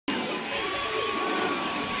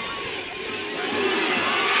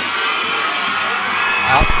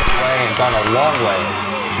gone a long way.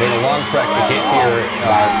 Made a long trek to get here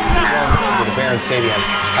to the Barron Stadium.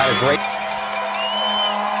 Had a great...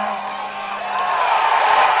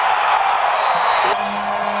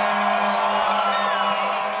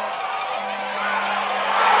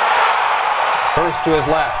 First to his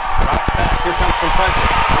left. Drops back. Here comes some pressure.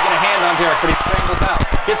 They're going to hand on Derek, but he scrambles out.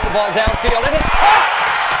 Gets the ball downfield, and it's caught!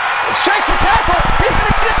 Strikes a tackle! He's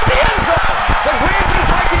going to get it to the end zone! The Grandview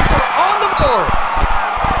Vikings are on the board!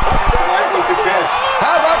 With the catch.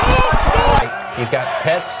 How about the... He's got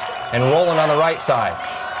Petts and Roland on the right side.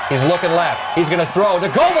 He's looking left. He's going to throw to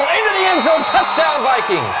Goebel into the end zone. Touchdown,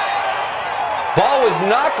 Vikings! Ball was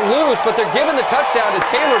knocked loose, but they're giving the touchdown to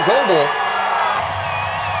Taylor Goebel.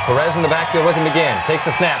 Perez in the backfield with him again. Takes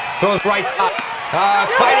a snap. Throws right side.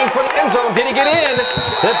 Fighting for the end zone. Did he get in?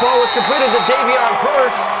 That ball was completed to Davion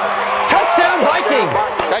Hurst. Touchdown, Vikings!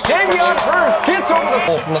 Davion Hurst gets over the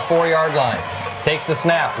ball from the 4-yard line. Takes the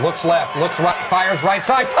snap. Looks left. Looks right. Fires right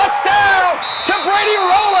side. Touchdown to Brady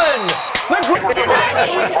Rowland! I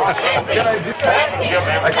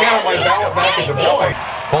counted my ballot back into Boyd.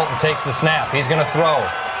 Fulton takes the snap. He's going to throw.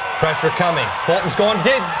 Pressure coming. Fulton's going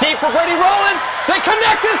deep for Brady Rowland. They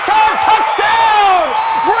connect this time. Touchdown!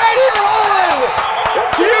 Brady Rowland!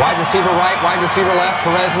 Wide receiver right, wide receiver left.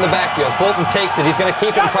 Perez in the backfield. Fulton takes it. He's going to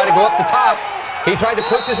keep it and try to go up the top. He tried to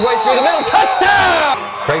push his way through the middle. Touchdown!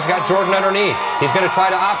 Craig's got Jordan underneath. He's going to try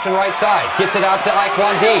to option right side. Gets it out to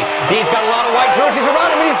Iquan Deed. Deed's got a lot of white jerseys around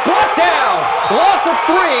him, and he's blocked down. Loss of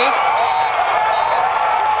 3.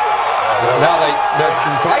 Now the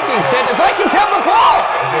Vikings said the Vikings have the ball.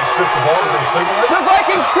 They stripped the ball. Did they signal it? The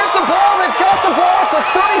Vikings stripped the ball. They've got the ball at the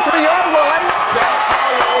 33-yard line.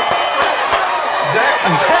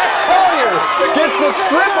 Zach Collier gets the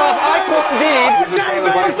strip off Iquan Deed.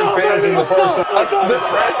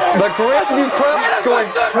 The Grandview crowd is going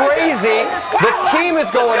crazy. The team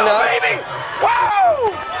is going nuts.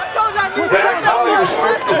 Zach Collier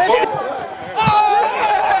stripped the football.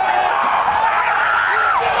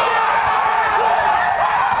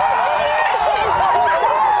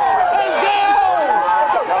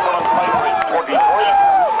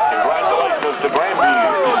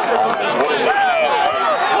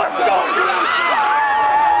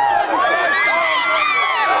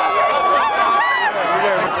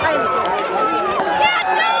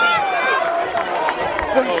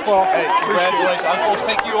 Hey, congratulations. I'm supposed to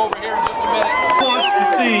take you over here in just a minute. Wants to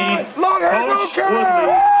see Coach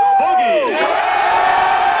Woodley Boogie.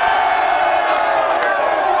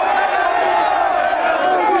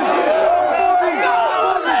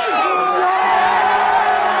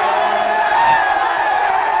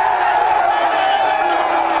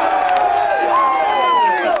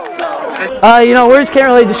 Words can't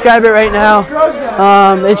really describe it right now.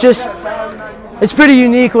 It's pretty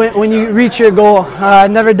unique when you reach your goal. I've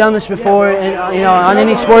never done this before, and on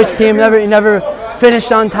any sports team, never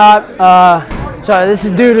finished on top. So this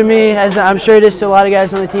is due to me, as I'm sure it is to a lot of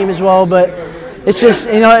guys on the team as well. But it's just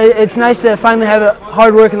it's nice to finally have a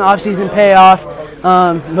hard work in the offseason pay off.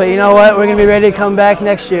 But you know what? We're gonna be ready to come back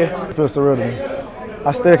next year. It feels surreal to me.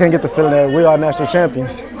 I still can't get the feeling that we are national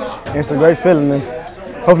champions. And it's a great feeling, and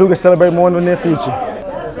hopefully we can celebrate more in the near future.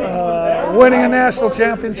 Winning a national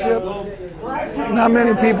championship. Not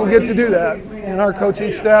many people get to do that, and our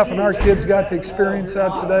coaching staff and our kids got to experience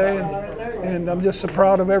that today, and I'm just so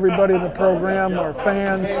proud of everybody in the program, our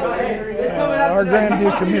fans, our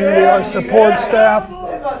Grandview community, our support staff,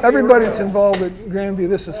 everybody that's involved at Grandview.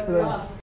 This is for them.